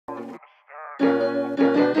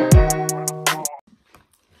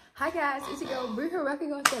guys, it's your girl Breanna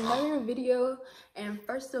Camille with another video. And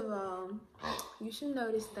first of all, you should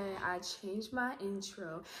notice that I changed my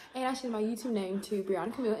intro and I changed my YouTube name to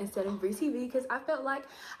Breanna Camille instead of Bree TV because I felt like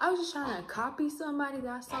I was just trying to copy somebody that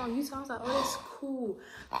I saw on YouTube. I was like, oh, that's cool,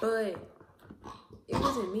 but it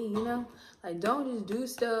wasn't me, you know? Like, don't just do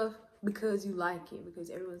stuff because you like it, because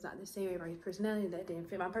everyone's not the same. Everybody's personality, that didn't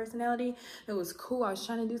fit my personality. It was cool, I was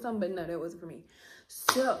trying to do something, but no, that wasn't for me.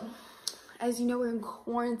 So as you know, we're in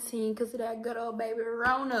quarantine because of that good old baby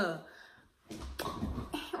Rona.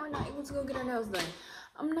 We're not able to go get our nails done.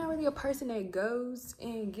 I'm not really a person that goes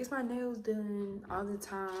and gets my nails done all the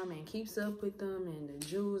time and keeps up with them and the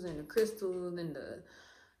jewels and the crystals and the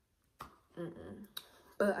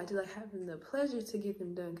But I do like having the pleasure to get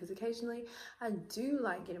them done because occasionally I do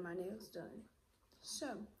like getting my nails done.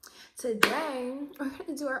 So today we're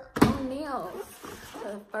gonna do our own nails.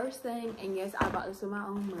 So the first thing, and yes, I bought this with my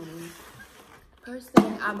own money. First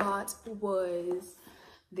thing I bought was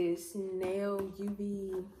this nail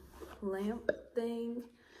UV lamp thing,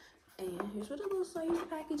 and here's what it looks like. It's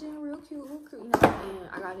packaging, real cute, you know. And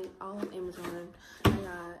I got it all on Amazon. I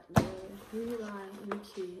got the UV light and the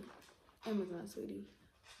kit. Amazon, sweetie.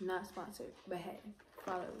 Not sponsored, but hey,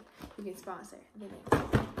 follow me. You can sponsor the next.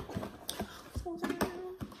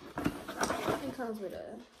 It comes with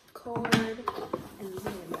a cord and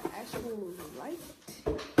then the actual light.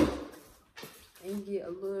 And you get a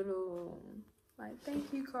little like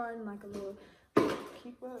thank you card and like a little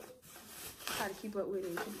keep up. How to keep up with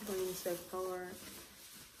it, keep clean stuff card.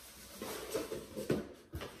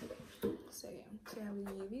 So yeah, so I have a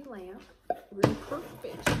UV lamp. Real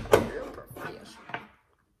professional. Real professional.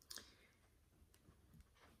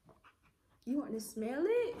 You want to smell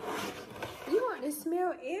it? You want to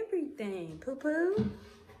smell everything, poo-poo.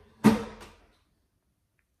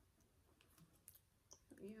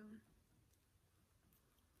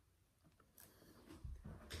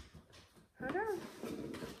 Hold on.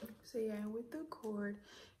 So yeah, with the cord,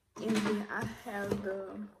 and then I have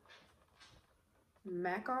the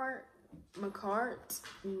Macart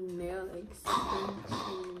nail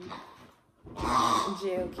extension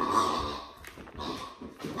gel kit.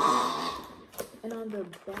 And on the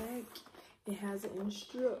back, it has an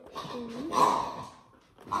instruction.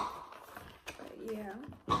 But yeah.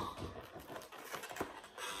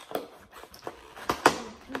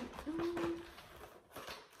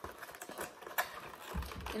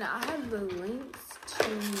 And I have the links to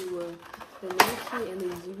the nail kit and the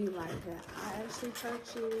UV light that I actually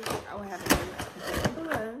purchased. I will have it down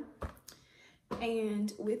below.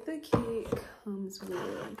 And with the kit comes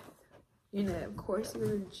with, you know, of course,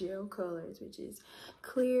 your gel colors, which is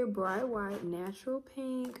clear, bright white, natural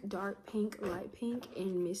pink, dark pink, light pink,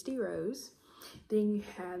 and misty rose. Then you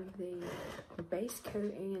have the base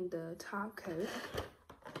coat and the top coat.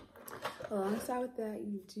 Alongside with that,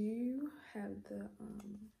 you do have the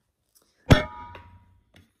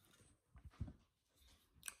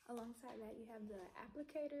alongside that you have the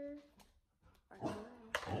applicator.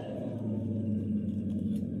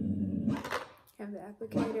 You have the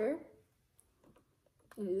applicator,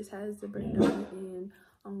 and it just has the brand on it. And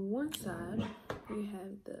on one side, you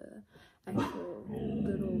have the actual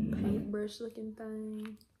little paintbrush looking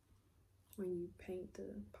thing when you paint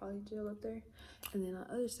the poly gel up there, and then on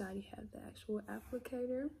the other side you have the actual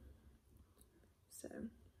applicator. So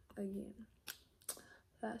again,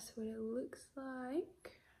 that's what it looks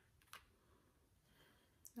like.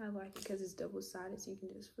 I like it because it's double-sided, so you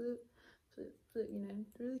can just flip, you know.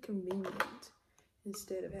 It's really convenient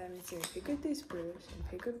instead of having to pick up this brush and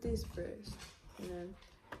pick up this brush, you know.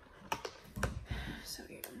 So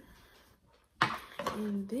yeah.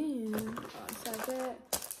 And then outside that,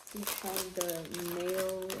 you have the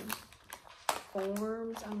nail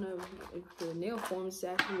forms. I don't know if the nail forms is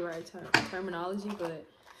actually the right terminology, but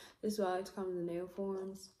this is why I like to call them the nail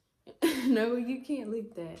forms. No, you can't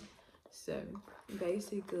lick that. So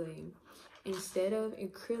basically, instead of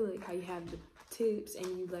acrylic, how you have the tips and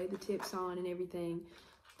you lay the tips on and everything,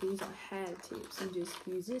 these don't have tips. You just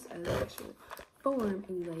use this as an actual form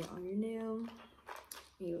and you lay it on your nail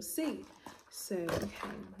and you'll see. So you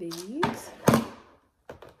have these.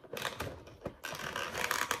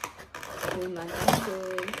 Then like I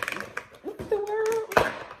said, what the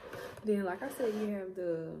world? Then like I said, you have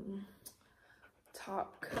the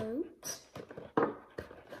top coat.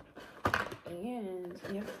 And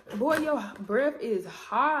yeah, boy, your breath is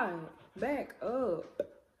hot. Back up.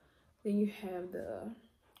 Then you have the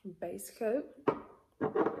base coat.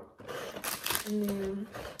 And then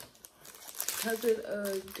comes with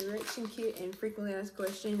a direction kit and frequently asked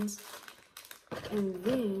questions. And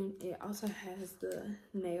then it also has the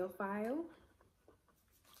nail file.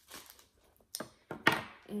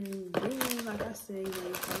 And then, like I said, your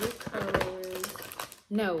favorite colors.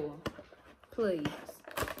 No, please.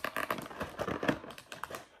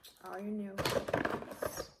 All your nail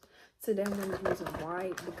colors. Today I'm going to use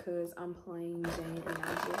white because I'm plain Jane and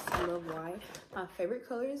I just love white. My favorite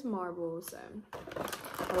color is marble, so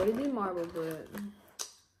I already did marble, but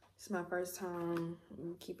it's my first time.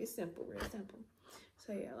 Keep it simple, real simple.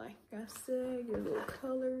 So yeah, like I said, your little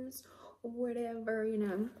colors or whatever, you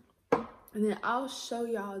know. And then I'll show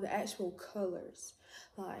y'all the actual colors,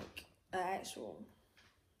 like an actual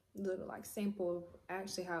little like sample of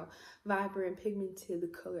actually how vibrant and pigmented the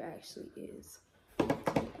color actually is.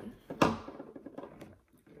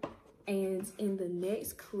 And in the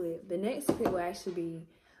next clip will actually be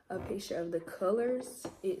a picture of the colors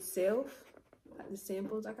itself, like the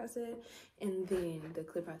samples, like I said. And then the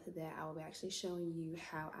clip after that, I will be actually showing you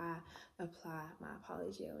how I apply my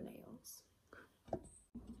polygel nails.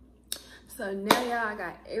 So now, y'all, I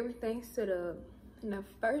got everything set up. And the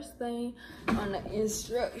first thing on the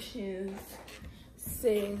instructions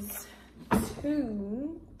says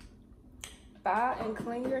to file and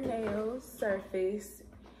clean your nail surface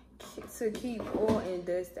to keep oil and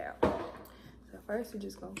dust out. So first, we're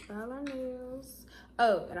just gonna file our nails.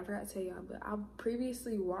 Oh, and I forgot to tell y'all, but I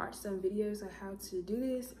previously watched some videos on how to do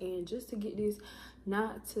this, and just to get this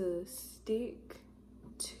not to stick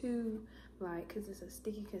to, like, because it's a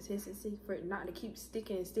sticky consistency, for it not to keep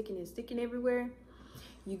sticking and sticking and sticking everywhere,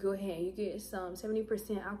 you go ahead and you get some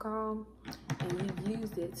 70% alcohol and you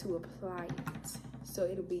use it to apply it, so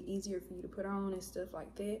it'll be easier for you to put on and stuff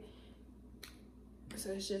like that.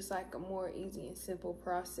 So it's just like a more easy and simple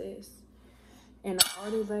process. And I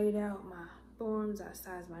already laid out my forms, I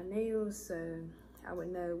sized my nails, so I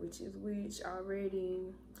would know which is which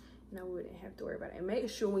already, and I wouldn't have to worry about it. And make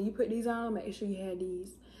sure when you put these on, make sure you have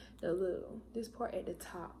this part at the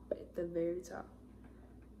top, at the very top,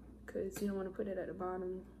 because you don't want to put it at the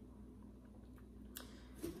bottom.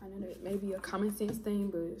 I know that may be a common sense thing,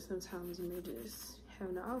 but sometimes you may just have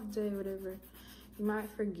an off day or whatever, you might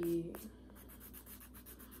forget,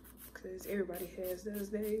 because everybody has those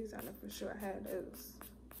days. I know for sure I had those,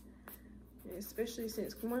 and especially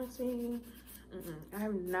since quarantine. I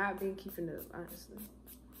have not been keeping up, honestly.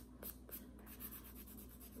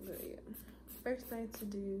 But yeah, first thing to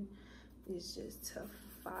do is just to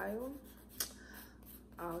file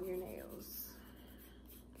all your nails.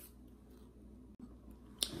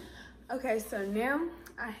 Okay, so now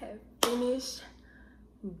I have finished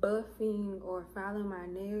buffing or filing my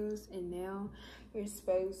nails, and now you're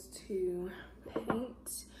supposed to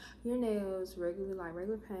paint your nails regularly, like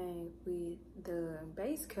regular paint, with the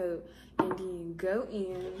base coat, and then go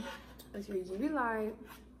in with your UV light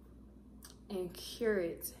and cure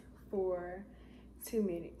it for 2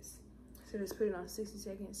 minutes. So just put it on 60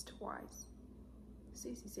 seconds twice.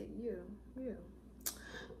 60 seconds, yeah.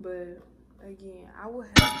 But again, I will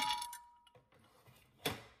have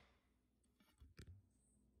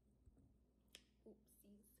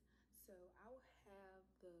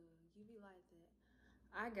the UV light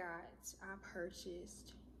that I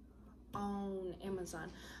purchased on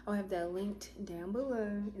Amazon. I'll have that linked down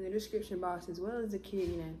below in the description box, as well as the kit,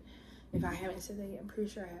 you know. If I haven't said that yet, I'm pretty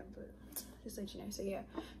sure I have, but just let you know. So yeah,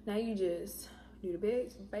 now you just do the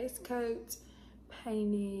base coat,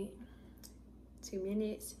 paint it, 2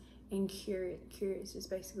 minutes, and cure it. Cure it's just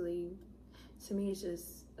basically, to me, it's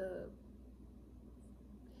just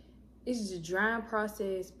a drying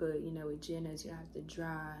process, but you know, with Jenna's, you don't have to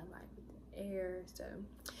dry like with the air, so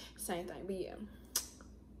same thing. But yeah,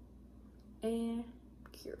 and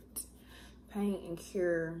cure it, paint and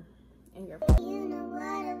cure, and your. You know what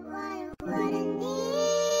I need, baby,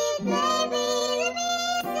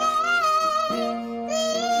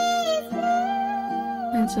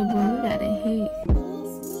 that's a boy that I hate.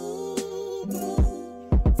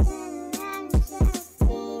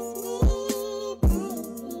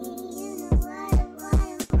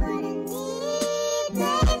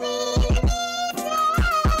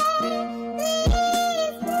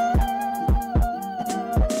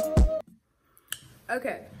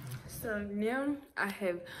 Okay, so now I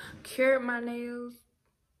have cured my nails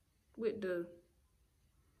with the,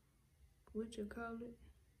 what you call it?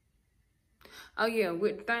 Oh yeah,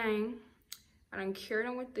 with the thing. I done cured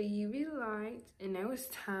them with the UV light, and now it's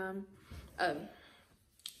time. A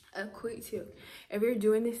quick tip: if you're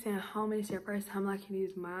doing this at home and it's your first time like it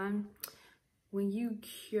is mine, when you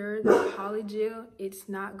cure the polygel, it's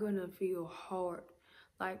not gonna feel hard.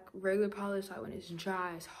 Like regular polish, like when it's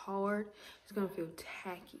dry, it's hard. It's gonna feel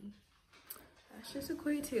tacky. That's just a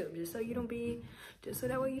quick tip, just so you don't be, just so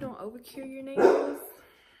that way you don't over cure your nails.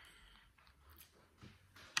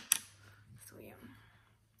 So yeah.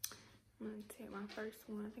 I'm gonna take my first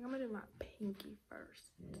one. I think I'm gonna do my pinky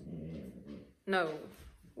first. No,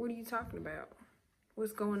 what are you talking about?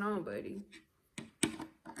 What's going on, buddy?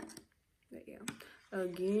 But yeah,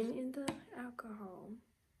 again in the alcohol.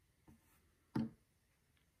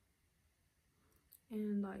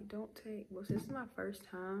 And like, don't take, well, since it's my first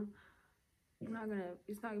time, it's not gonna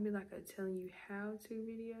be like a telling you how to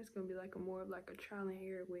video. It's gonna be like a more of like a trial and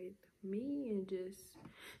error with me and just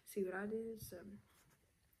see what I did. So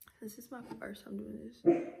this is my first time doing this.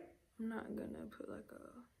 I'm not gonna put like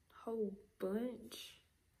a whole bunch.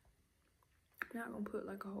 I'm not gonna put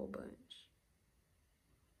like a whole bunch.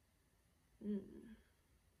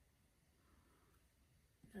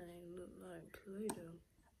 That ain't look like Play-Doh.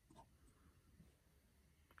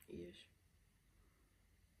 Yes.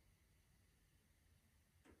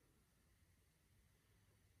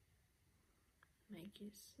 Make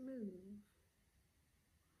it smooth.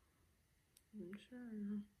 I'm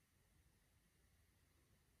trying.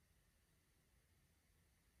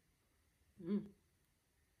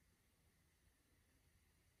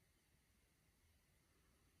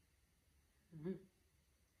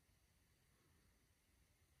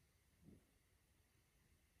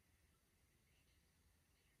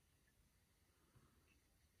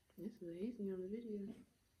 This is easy on the video.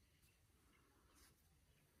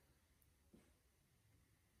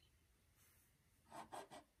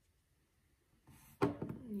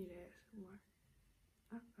 Need to add some more.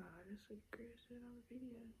 Oh God, that's what Chris said on the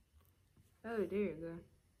video. Oh, there you go.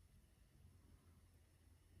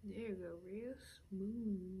 There you go, real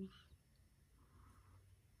smooth.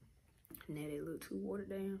 Now they look too watered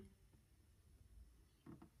down.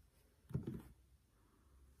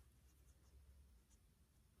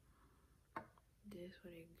 That's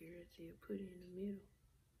what that girl said, put it in the middle.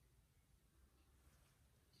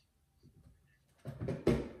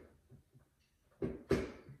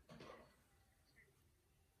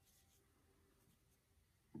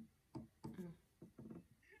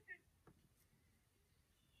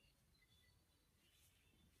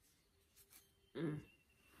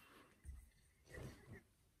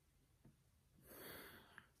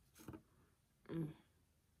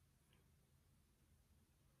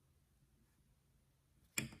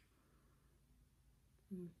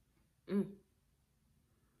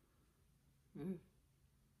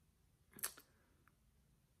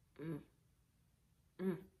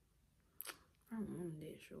 I don't want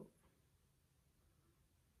that short.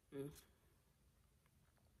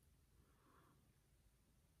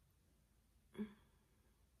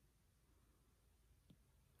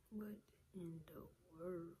 What in the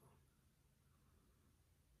world?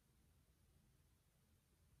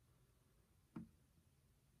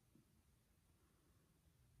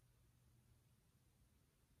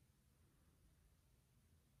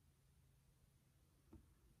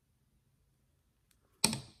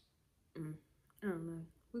 I don't know.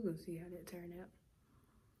 We're gonna see how that turned out.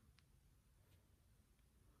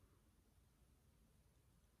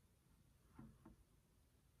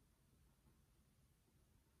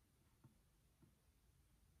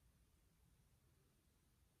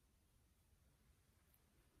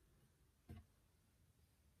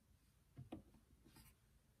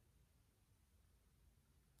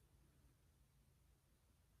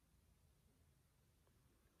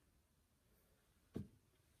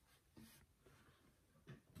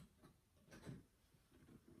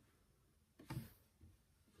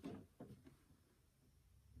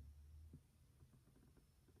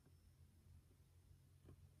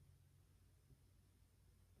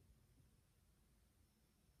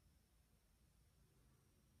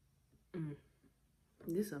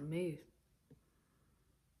 This is a mess.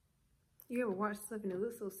 You ever watch something that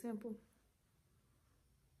looks so simple?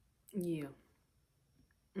 Yeah.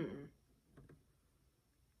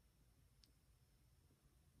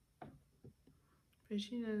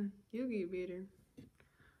 But you know, you'll get better.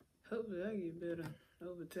 Hopefully I get better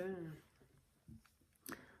over time.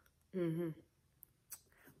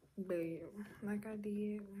 But like I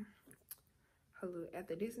did, hold up,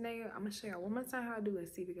 after this nail, I'm gonna show y'all one more time how I do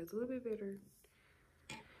it, see if it goes a little bit better.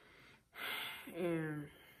 And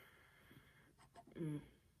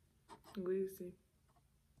we'll see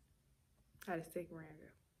how the second round go.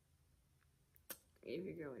 If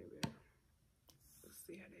it go any better. Let's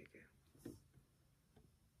see how that go.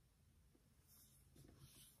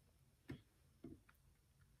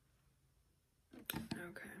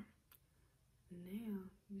 Okay. Now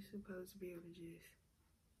you're supposed to be able to just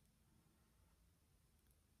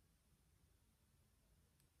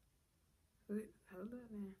hold up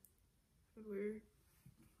now. Weird.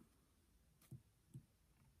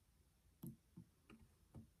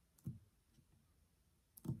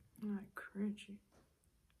 Alright, crunchy.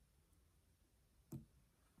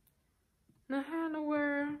 Now how in the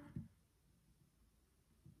world?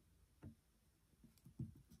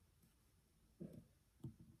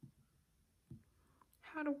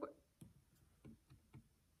 How do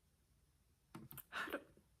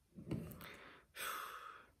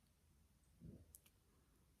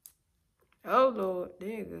oh Lord, there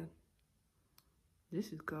you go.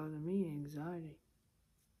 This is causing me anxiety.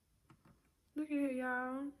 Look at it,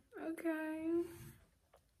 y'all. Okay.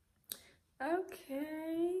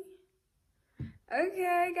 Okay.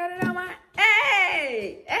 Okay, got it on my.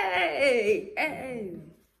 Hey! Hey! Hey!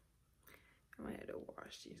 I might have to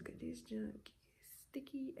wash this because this junk is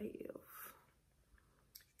sticky AF.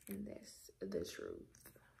 And that's the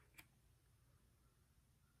truth.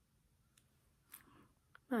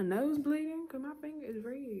 My nose bleeding because my finger is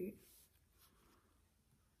red.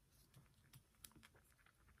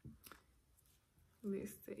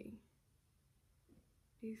 Let's see.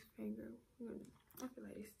 This finger, I feel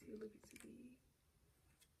like it's still looking too big.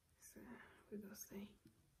 So we're gonna see.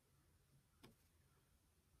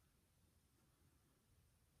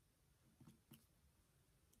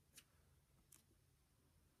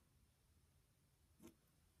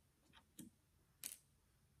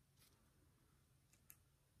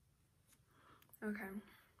 Okay.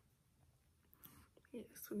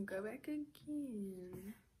 Yes, we can go back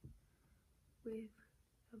again with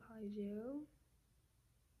the polygel.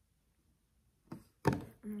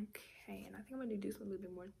 Okay, and I think I'm gonna do this one a little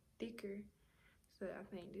bit more thicker. So I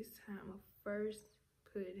think this time I'm gonna first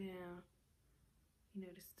put down, you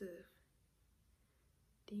know, the stuff.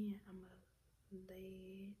 Then I'm gonna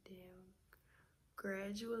lay it down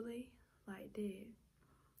gradually like that.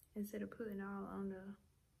 Instead of putting all on the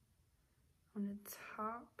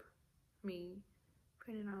top, putting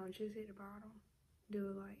it on just at the bottom. Do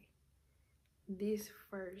it like this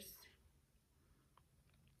first.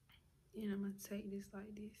 And I'm gonna take this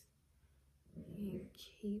like this and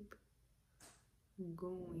keep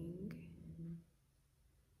going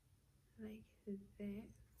like that.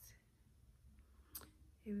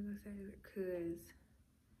 And we're gonna say that because,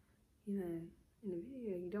 you know, in the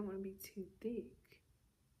video you don't want to be too thick,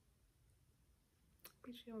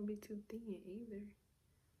 but you don't want to be too thin either.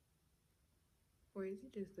 Or is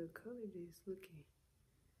it just the color just looking?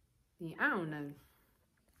 Yeah, I don't know.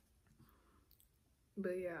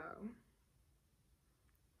 But y'all,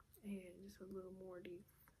 and just a little more of these.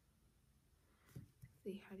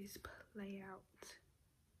 See how this play out.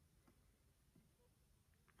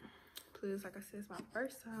 Plus, like I said, it's my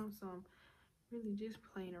first time, so I'm really just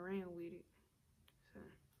playing around with it. So,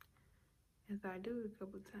 as I do it a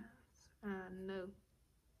couple times, I know,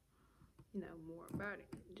 you know, more about it.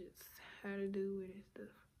 Just how to do it and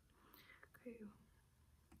stuff. Okay.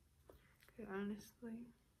 Honestly,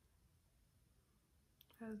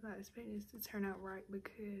 I was not expecting this to turn out right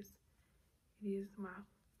because it is my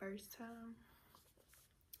first time.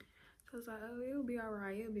 So it's like, oh, it'll be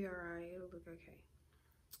alright, it'll be alright, it'll look okay.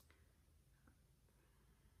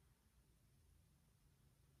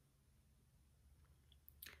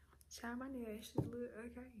 Child, my nails actually look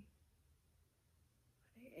okay.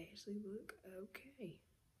 They actually look okay.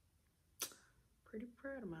 Pretty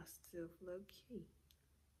proud of myself, low key.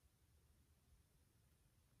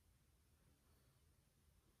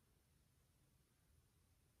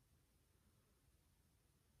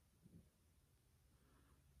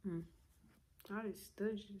 All this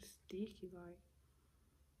stuff just sticky, like,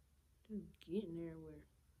 just getting everywhere.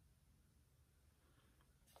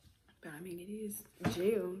 But I mean, it is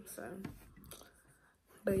gel, so.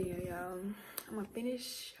 But yeah, y'all, I'm gonna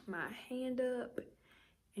finish my hand up,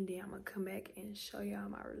 and then I'm gonna come back and show y'all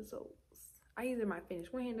my results. I either might finish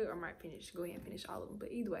one hand up or I might go ahead and finish all of them.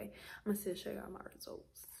 But either way, I'm gonna still show y'all my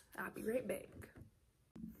results. I'll be right back.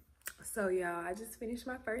 So y'all, I just finished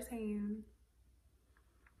my first hand.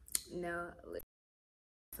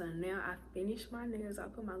 So now I finished my nails. I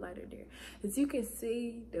put my lighter there. As you can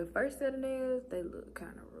see, the first set of nails, they look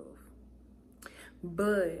kind of rough.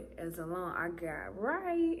 But as along I got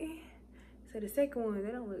right. So the second one,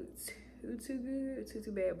 they don't look too good,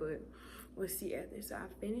 too bad, but we'll see after. So I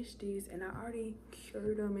finished this and I already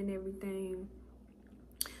cured them and everything.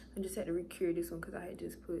 I just had to recure this one because I had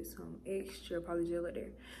just put some extra polygel up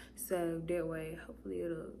there. So that way, hopefully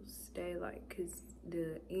it'll stay like, cause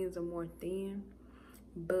the ends are more thin.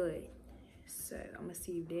 But, so I'm gonna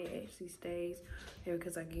see if that actually stays here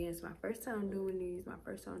because again, it's my first time doing these, my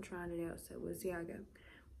first time trying it out. So we'll see how I go.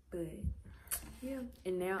 But yeah,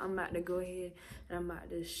 and now I'm about to go ahead and I'm about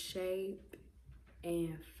to shape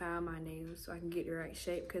and file my nails so I can get the right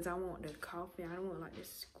shape because I want the coffin. I don't want like the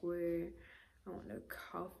square I want the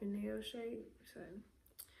coffin nail shape. So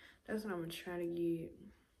that's what I'm gonna try to get.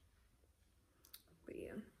 But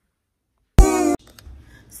yeah.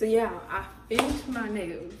 So yeah, I finished my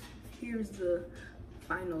nails. Here's the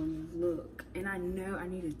final look. And I know I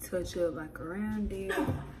need to touch up like around there.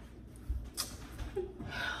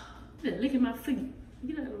 Look at my feet.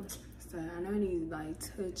 Get out. So I know I need to like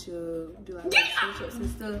touch up, do like touch ups and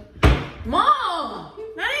stuff. Mom!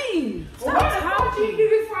 Dang! How did you do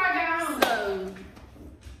this before I got home?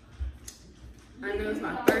 So I know it's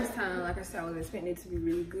my first time. Like I said, I was expecting it to be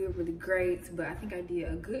really good, really great. But I think I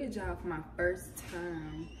did a good job for my first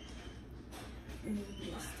time. And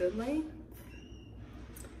it's the length.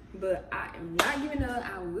 But I am not giving up.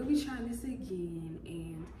 I will be trying this again.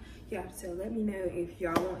 And yeah, so let me know if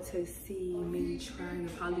y'all want to see me trying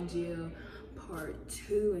the polygel part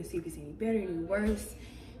 2 and see if it's any better, any worse,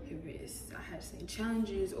 if it's I had the same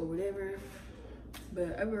challenges or whatever.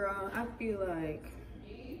 But overall, I feel like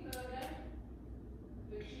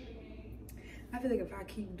if I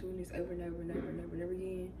keep doing this over and over and over and over and over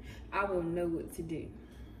again, I will know what to do.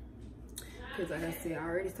 Because like I said, I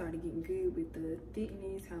already started getting good with the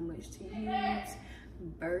thickness, how much to use,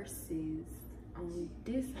 versus on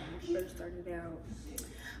this when I first started out.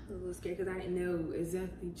 I was a little scared because I didn't know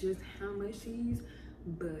exactly just how much to use,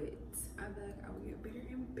 but I feel like I will get better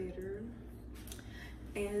and better.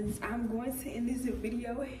 And I'm going to end this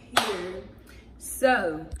video here.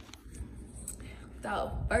 So,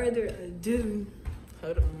 without further ado,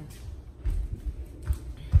 hold on.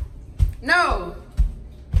 No!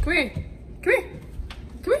 Come here. Come here.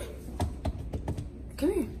 Come here.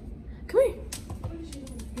 Come here. Come here.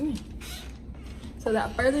 Come here. So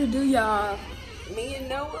without further ado, y'all, me and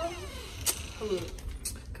Noah, look,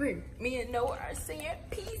 come here. Me and Noah are saying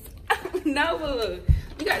peace out. Noah,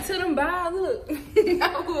 you gotta tell them bye, look.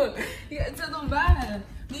 Noah, you gotta tell them bye.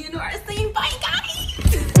 Me and Noah are saying bye, guys.